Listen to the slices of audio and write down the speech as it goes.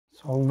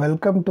So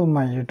welcome to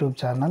my YouTube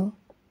channel.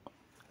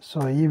 So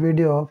ఈ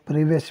video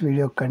previous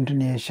video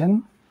continuation.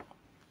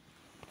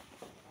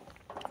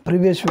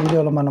 Previous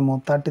వీడియోలో మనము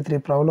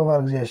 33 problem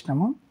work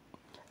చేసినాము.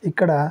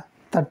 ఇక్కడ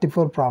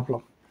 34 problem.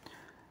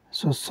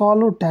 So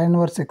solve tan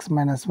inverse x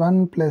minus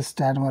 1 plus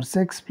tan inverse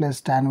x plus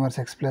tan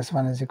inverse x plus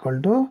 1 is equal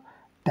to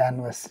tan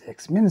inverse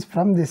x. Means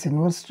from this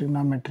inverse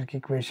trigonometric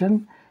equation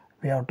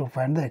we have to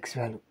find the x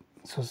value.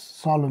 So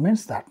solve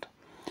means that.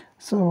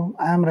 So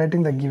I am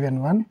writing the given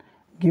one.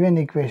 Given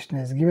equation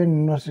is given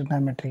inverse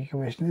trigonometric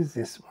equation is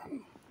this one.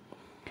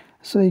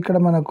 So ఇక్కడ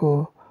మనకు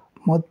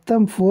మొత్తం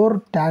 4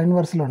 tan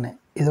inverseలు ఉన్నాయి.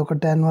 ఇది ఒక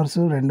tan inverse,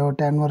 రెండవ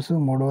tan inverse,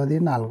 మూడవది,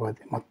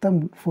 నాలుగవది, మొత్తం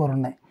 4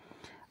 ఉన్నాయి.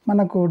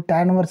 మనకు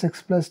tan inverse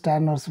x plus tan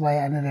inverse y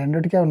అనే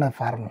రెండిటికే ఉన్నది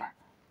ఫార్ములా.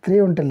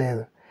 3 ఉంటే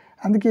లేదు.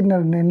 అందుకే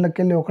ఇంట్లోకి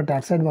వెళ్ళి ఒకటి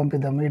అటు సైడ్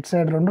పంపిద్దాం, ఇటు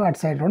సైడ్ రెండు, అటు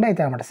సైడ్ రెండు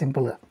అవుతాయి అన్నమాట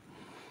సింపుల్గా.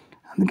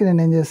 అందుకే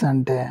నేను ఏం చేస్తాను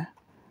అంటే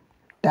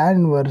tan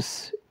inverse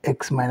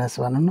x minus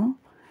 1ను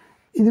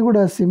ఇది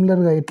కూడా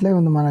సిమిలర్గా ఇట్లే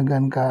ఉంది మనకు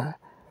కనుక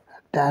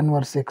tan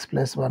inverse x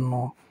plus 1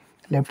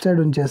 left side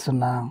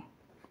ఉంచేస్తున్నా.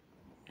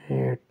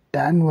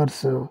 tan inverse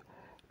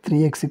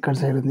 3x ఇక్కడ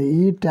సైడ్ ఉంది.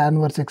 ఈ tan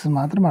inverse x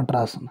మాత్రం అటు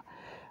రాస్తున్నా.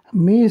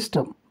 మీ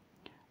ఇష్టం,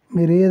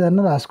 మీరు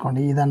ఏదన్నా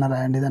రాసుకోండి, ఇదన్నా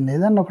రాయండి,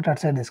 ఏదన్నా ఒకటి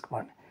అటు సైడ్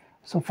తీసుకోండి.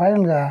 సో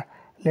ఫైనల్గా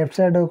లెఫ్ట్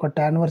సైడ్ ఒక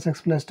tan inverse x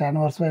plus tan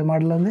inverse y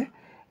model ఉంది,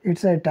 ఇటు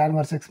side tan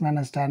inverse x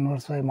minus tan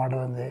inverse y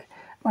model ఉంది.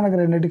 మనకు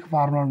రెండింటికి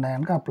ఫార్ములా ఉన్నాయి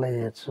కనుక అప్లై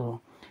చేయొచ్చు.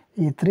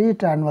 ఈ 3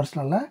 tan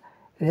inverseలలో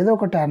ఏదో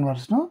ఒక tan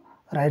inverseను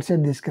రైట్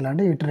సైడ్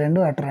తీసుకెళ్ళండి, ఇటు రెండు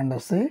అటు రెండు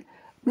వస్తాయి,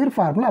 మీరు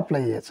ఫార్ములా అప్లై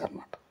చేయొచ్చు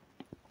అనమాట.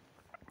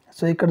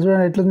 సో ఇక్కడ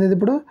చూడండి ఎట్లుంది ఇది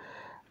ఇప్పుడు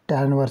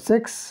tan inverse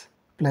x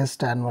plus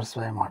tan inverse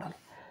y model,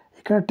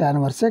 ఇక్కడ tan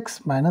inverse x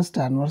minus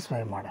tan inverse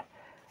y model.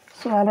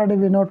 So already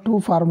we know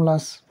 2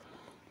 formulas.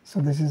 So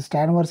this is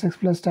tan inverse x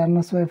plus tan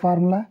inverse y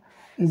formula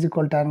is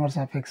equal tan inverse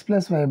of x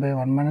plus y by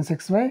 1 minus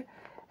xy,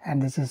 and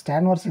this is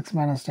tan inverse x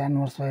minus tan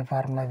inverse y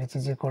formula which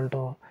is equal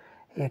to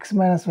x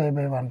minus y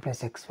by 1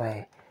 plus xy.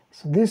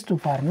 So these 2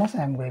 formulas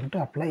I am going to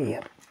apply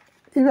here.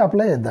 ఇవి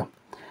apply చేద్దాం.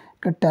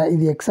 ఇక్కడ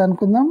ఇది x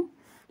అనుకుందాం,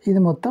 ఇది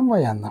మొత్తం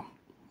y అందాం.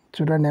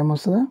 చూడండి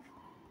ఏమొస్తుందో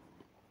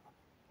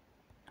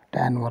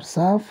tan inverse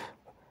of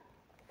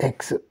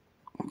x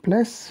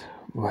plus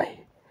y,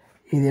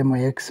 ఇదేమో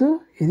x,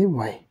 ఇది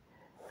y,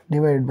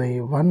 divide by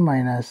 1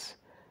 minus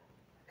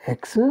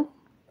x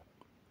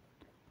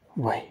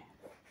y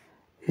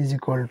is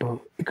equal to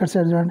ఇక్కడ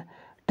సైడ్ చూడండి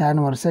tan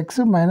inverse x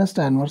minus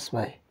tan inverse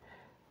y.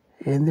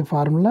 ఏంది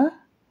formula?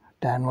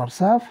 tan inverse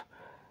of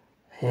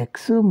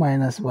x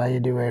minus y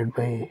divided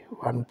by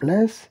 1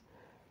 plus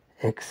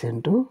x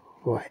into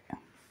y.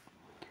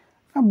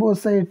 Both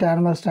side tan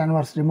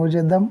inverse remove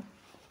చేద్దాం.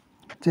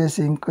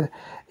 చేసి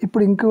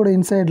ఇప్పుడు ఇంకా కూడా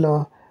ఇన్సైడ్లో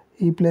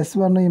ఈ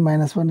 +1 ఈ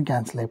 -1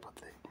 క్యాన్సిల్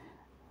అయిపోతుంది.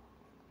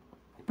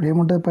 ఇప్పుడు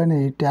ఏముంటుంది పైన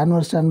ఈ tan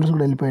inverse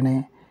కూడా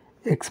వెళ్ళిపోయినాయి.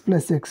 x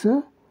ప్లస్ x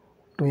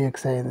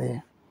 2x అయింది.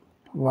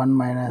 1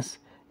 మైనస్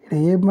ఇక్కడ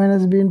a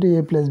minus b into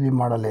a plus b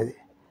model ఇది.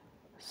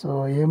 So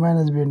a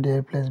minus b into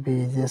a plus b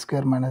is a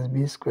square minus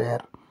b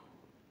square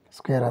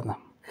square అందాం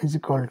is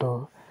equal to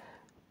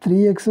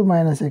 3x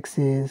minus x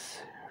is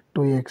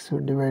 2x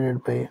divided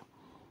by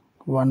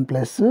 1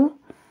 plus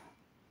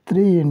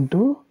 3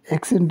 into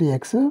x into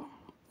x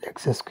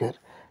x square.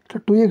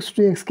 ఇట్లా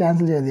 2x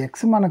cancel చేయదు.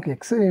 x మనకు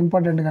x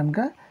important కనుక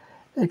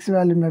x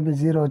value maybe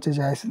 0 వచ్చే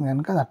choice ఉంది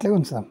కనుక అది అట్లే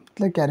ఉంచుదాం,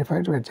 అట్లే క్యారీ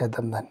ఫైట్ వెయిట్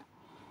చేద్దాం దాన్ని.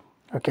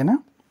 ఓకేనా?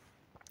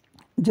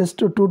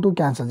 జస్ట్ 2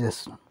 క్యాన్సిల్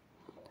చేస్తున్నాం.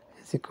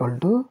 Is equal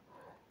to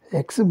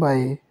x by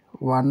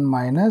 1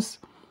 minus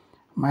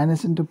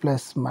minus into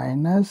plus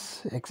minus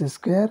x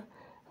square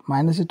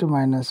minus into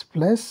minus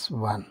plus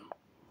 1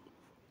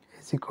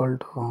 is equal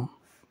to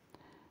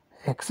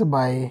x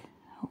by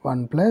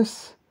 1 plus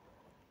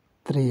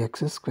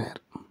 3x square.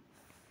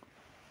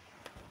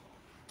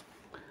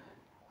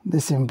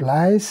 This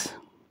implies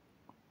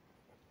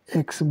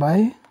x by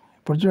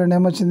ఇప్పుడు చూడండి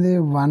ఏమొచ్చింది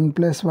 1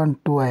 plus 1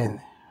 2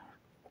 అయింది.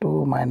 2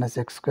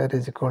 minus x square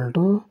is equal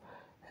to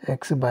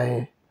x by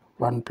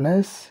 1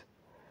 plus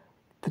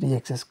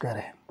 3x square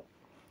అయింది.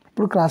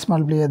 ఇప్పుడు cross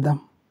multiply చేద్దాం.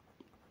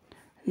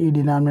 ఈ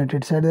denominator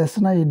ఇటు side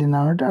వేస్తున్నా, ఈ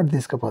డినామినేటర్ అటు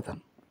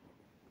తీసుకుపోతాను.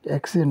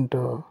 x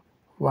into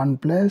 1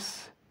 plus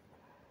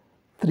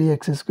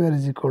 3x square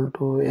is equal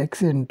to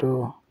x into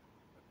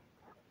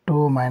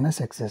 2 minus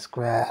x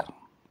square.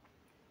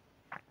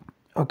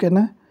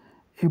 ఓకేనా?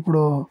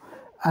 ఇప్పుడు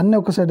అన్నీ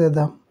ఒక సైడ్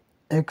వేద్దాం.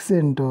 x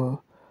into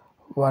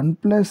 1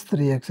 plus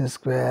 3x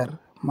square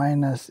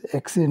minus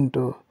x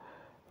into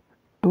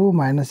 2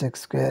 minus x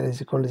square is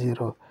equal to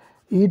 0.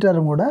 ఈ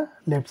టర్మ్ కూడా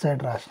లెఫ్ట్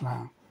సైడ్ రాసిన,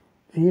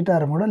 ఈ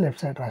term కూడా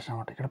లెఫ్ట్ సైడ్ రాసిన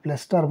అనమాట. ఇక్కడ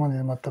ప్లస్ టర్మ్ ఉంది,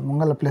 మొత్తం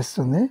ముంగల ప్లస్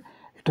ఉంది,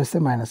 ఇటు వస్తే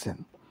మైనస్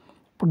అయింది.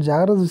 ఇప్పుడు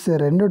జాగ్రత్త చూస్తే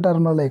రెండు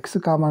టర్మ్లలో ఎక్స్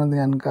కామన్ ఉంది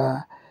కనుక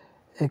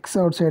ఎక్స్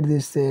అవుట్ సైడ్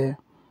తీస్తే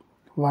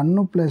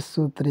 1 plus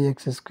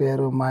 3x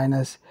square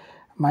minus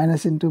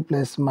minus into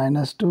plus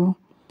minus 2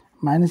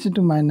 minus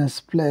into minus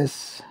plus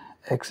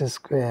x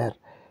square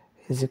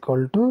is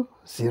equal to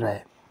 0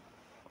 అయింది.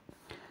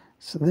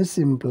 So this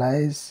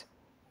implies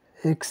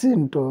x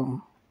into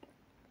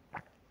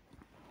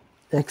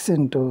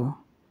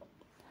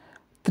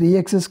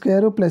 3x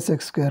square plus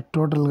x square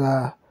టోటల్గా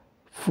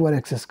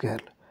 4x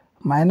square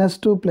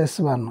 -2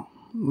 + 1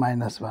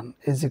 -1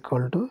 is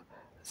equal to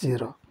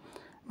 0.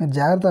 మీరు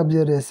జాగ్రత్త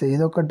observe చేస్తే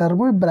ఇది ఒక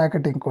term,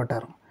 bracket ఇంకో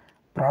term.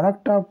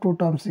 Product of two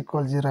terms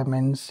equal 0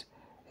 means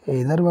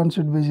either one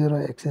should be 0.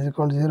 X is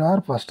equal to 0 or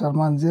first term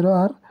on 0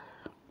 or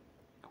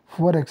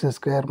 4x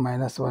square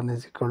minus 1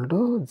 is equal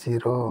to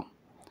 0.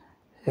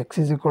 X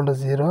is equal to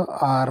 0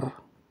 or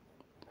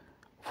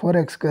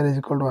 4x square is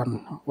equal to 1.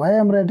 Why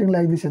I am writing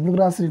like this? ఎందుకు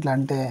రాసి ఇట్లా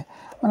అంటే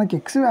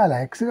మనకి x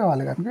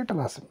కావాలి కనుక ఇట్లా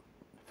రాసాం.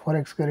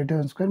 4x square into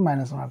 1 square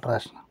minus 1 అట్లా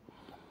రాసిన.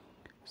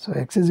 So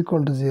x is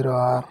equal to 0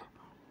 or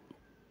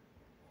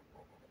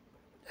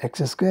x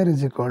square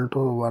is equal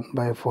to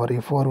 1/4. ఈ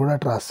 4 కూడా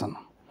అట్లా రాస్తాను.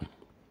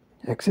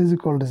 x is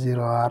equal to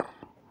 0 or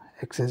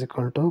x is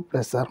equal to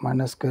plus or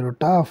minus square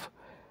root of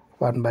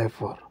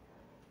 1/4.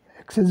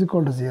 x is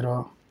equal to 0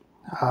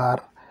 or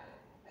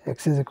x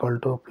is equal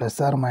to plus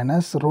or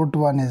minus root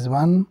 1 is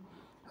 1,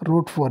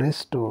 root 4 is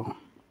 2.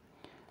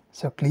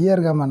 So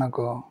క్లియర్గా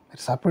మనకు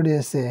మీరు support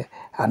చేస్తే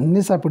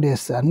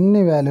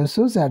అన్ని values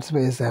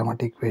satisfy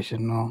చేస్తాయన్నమాట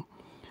ఈక్వేషన్ను.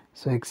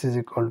 So x is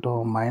equal to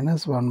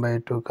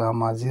 -1/2,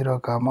 0,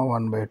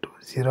 1/2.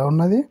 0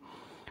 ఉన్నది,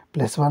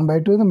 plus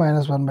 1/2 ఉంది,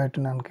 -1/2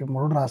 దానికి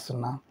 3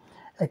 రాస్తున్నా.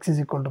 x is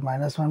equal to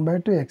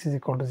 -1/2, x is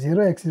equal to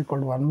 0, x is equal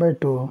to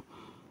 1/2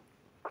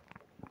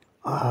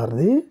 are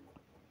the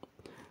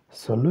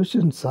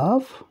solutions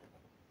of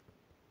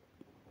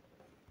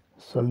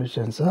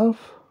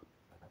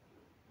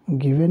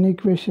given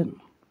equation.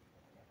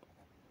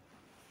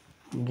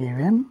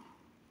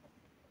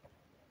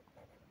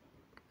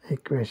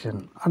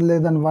 అది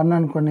లేదని 1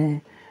 అనుకొని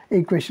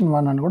ఈక్వేషన్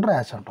 1 అని కూడా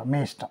రాసి ఉంటాం, మీ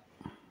ఇష్టం.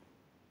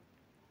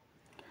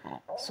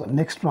 సో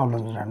నెక్స్ట్ ప్రాబ్లం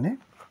చూడండి.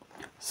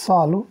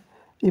 సాల్వ్.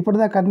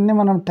 ఇప్పటిదాకా అన్నీ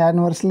మనం tan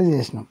ఇన్వర్స్లో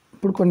చేసినాం.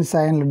 ఇప్పుడు కొన్ని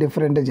సైన్లు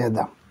డిఫరెంట్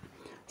చేద్దాం.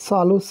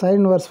 Solve sin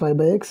inverse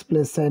 5/x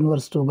plus sin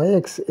inverse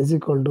 2/x is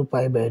equal to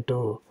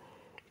π/2.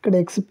 ఇక్కడ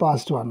x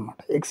పాజిటివ్ అనమాట.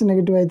 x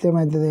నెగిటివ్ అయితే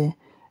ఏమవుతుంది?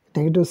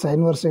 నెగిటివ్ sin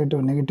ఇన్వర్స్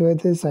నెగిటివ్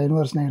అయితే, sin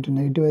ఇన్వర్స్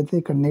నెగిటివ్ అయితే,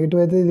 ఇక్కడ నెగిటివ్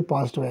అయితే ఇది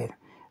పాజిటివ్ అయ్యింది.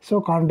 సో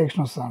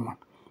కాంట్రాడిక్షన్ వస్తుంది అనమాట.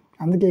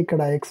 అందుకే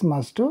ఇక్కడ x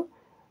must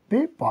be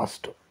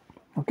positive.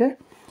 Okay,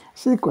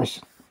 so the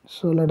question.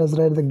 So let us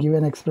right the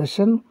given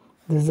expression.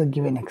 This is the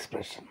given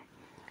expression.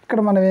 ఇక్కడ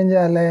మనం ఏం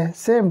చేయాలి?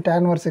 Same tan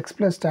inverse x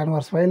plus tan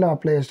inverse yలో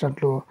apply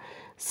చేసినట్లు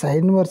sin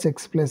inverse x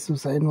plus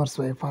sin inverse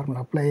y formula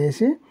apply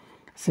చేసి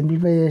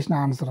simplify చేసిన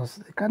answer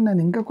వస్తుంది. కానీ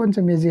నేను ఇంకా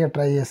కొంచెం ఈజీగా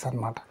ట్రై చేస్తాను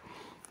అనమాట.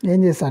 ఏం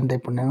చేస్తాను అంటే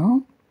ఇప్పుడు నేను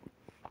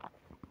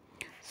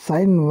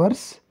sin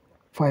inverse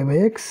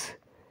 5/x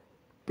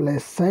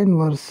plus sin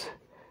inverse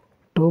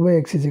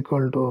 2/x is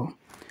equal to,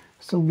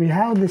 so we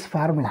have this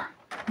formula.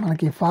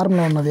 మనకి ఈ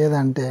ఫార్ములా ఉన్నది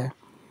ఏదంటే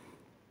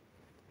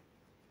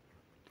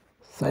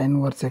sin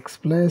inverse x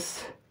plus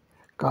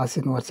cos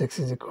inverse x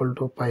is equal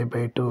to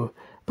π/2.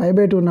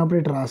 π/2 ఉన్నప్పుడు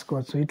ఇట్లా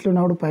రాసుకోవచ్చు, ఇట్లా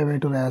ఉన్నప్పుడు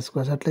π/2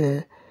 రాసుకోవచ్చు. అట్లే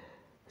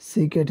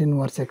secant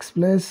inverse x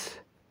plus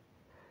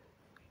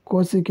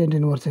cosecant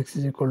inverse x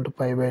is equal to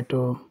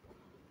π/2.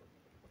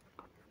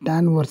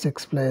 tan inverse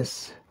x plus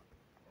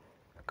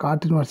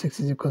cot inverse x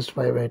is equal to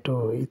π/2.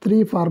 ఈ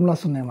 3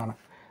 ఫార్ములాస్ ఉన్నాయి మనకు.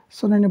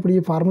 సో నేను ఇప్పుడు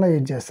ఈ ఫార్ములా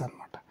యూజ్ చేస్తాను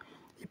అనమాట.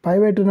 ఈ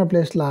π/2 ఉన్న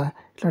ప్లేస్లో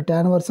ఇట్లా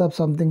tan inverse of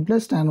something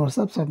plus tan inverse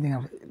of something,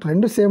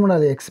 రెండు సేమ్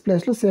ఉండాలి, x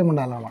ప్లేస్లో సేమ్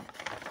ఉండాలన్నమాట.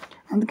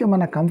 అందుకే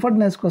మన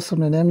కంఫర్ట్నెస్ కోసం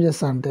నేను ఏం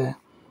చేస్తాను అంటే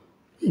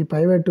ఈ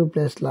π/2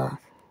 ప్లేస్లో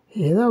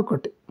ఏదో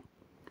ఒకటి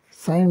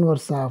sin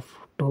inverse of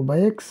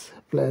 2/x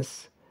plus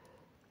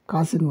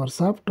cos inverse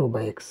of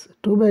 2/x.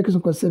 2/x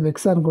వచ్చే x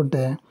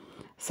అనుకుంటే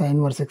sin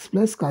inverse x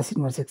plus cos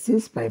inverse x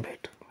is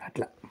π/2.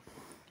 అట్లా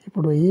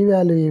ఇప్పుడు ఈ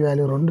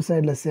వాల్యూ రెండు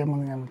సైడ్ల సేమ్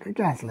ఉంది కనుక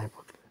క్యాన్సిల్ అయిపోతుంది.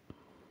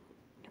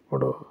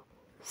 ఇప్పుడు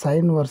sin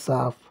inverse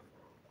of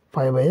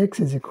 5/x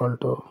is equal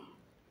to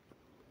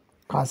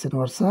cos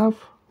inverse of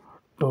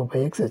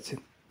 2/x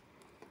వచ్చింది.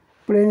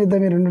 ఇప్పుడు ఏం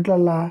చేద్దాం? ఈ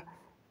రెండిట్లల్లో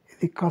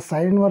ఇది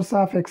sin ఇన్వర్స్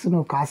ఆఫ్ xను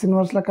cos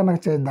ఇన్వర్స్ల కన్నా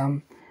చేద్దాం,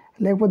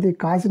 లేకపోతే ఈ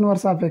cos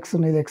ఇన్వర్స్ ఆఫ్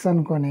xను ఇది x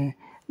అనుకొని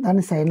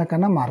దాన్ని సైన్ల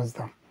కన్నా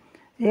మారుస్తాం.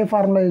 ఏ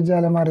ఫార్ములా యూజ్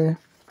చేయాలి మరి?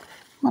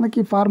 మనకి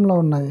ఈ ఫార్ములా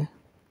ఉన్నది,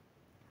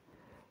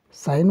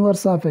 sin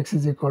inverse of x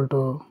is equal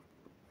to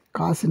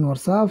cos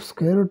inverse of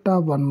square root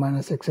of 1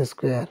 minus x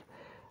square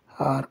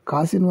are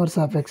cos inverse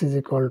of x is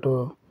equal to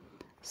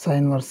sin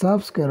inverse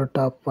of square root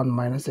of 1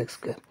 minus x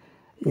square.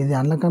 ఇది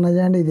అందుకన్నా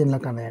చేయండి, ఇది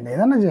ఇందుకన్నా చేయండి,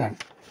 ఏదన్నా చేయండి.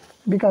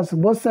 Because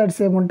both sides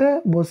same ఉంటే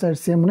both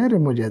sides సేమ్ని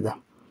remove చేద్దాం.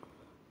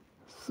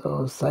 So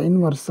sin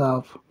inverse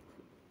of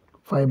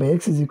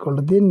 5/x is equal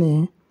to దీన్ని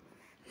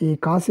ఈ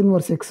cos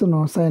inverse xను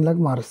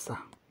సైన్లకు మారుస్తా.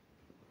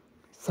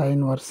 sin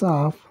inverse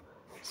of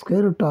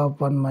square root of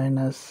 1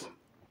 minus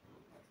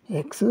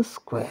x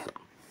square.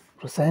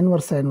 ఇప్పుడు sin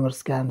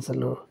inverse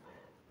cancel.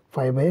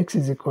 5/x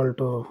is equal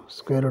to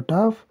square root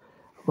of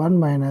 1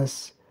 minus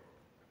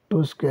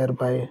 2 square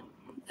by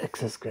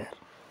x square.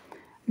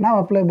 Now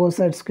apply both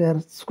sides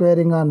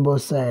squaring on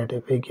both sides.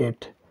 We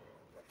get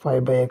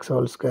 5/x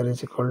whole square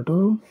is equal to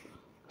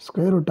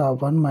square root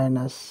of 1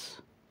 minus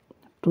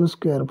 2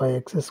 square by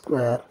x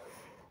square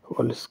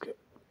whole square.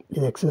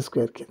 This x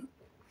square kin.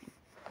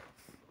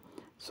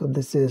 So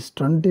this is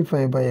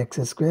 25 by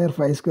x square.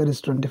 5 square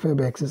is 25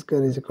 by x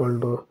square is equal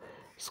to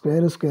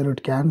square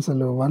root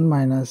cancel 1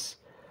 minus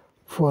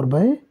 4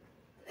 by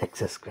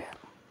X square.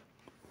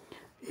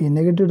 ఈ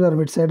negative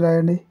term ఇటు side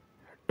రాయండి.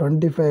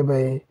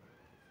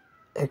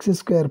 25/x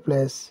square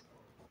plus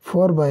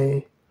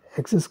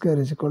 4/x square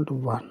is equal to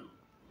 1.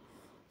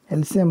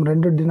 LCM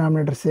రెండు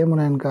denominator same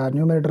ఉన్నాయి కనుక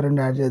numerator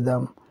రెండు add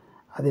చేద్దాం.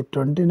 అది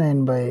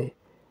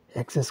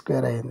 29/x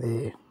square అయింది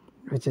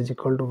which is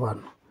equal to 1.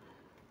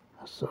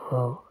 So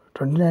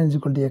 29 is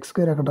equal to x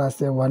square అక్కడ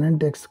రాస్తే 1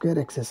 into x square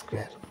x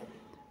square.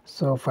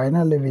 So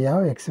finally we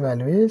have x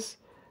value is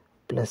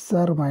plus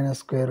are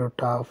minus square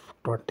root of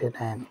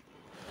 29.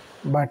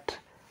 But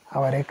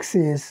our x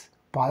is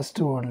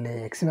positive only,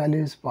 x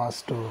value is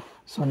positive,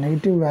 so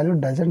negative value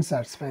doesn't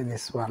satisfy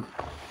this one.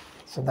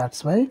 So that's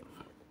why,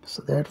 so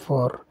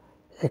therefore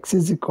x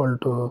is equal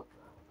to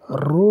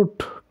root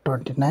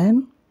 29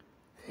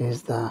 is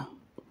the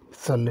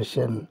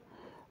solution.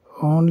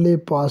 Only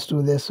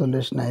positive the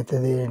solution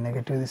aitadi,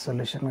 negative the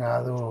solution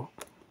kaadu.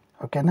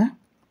 Okay na?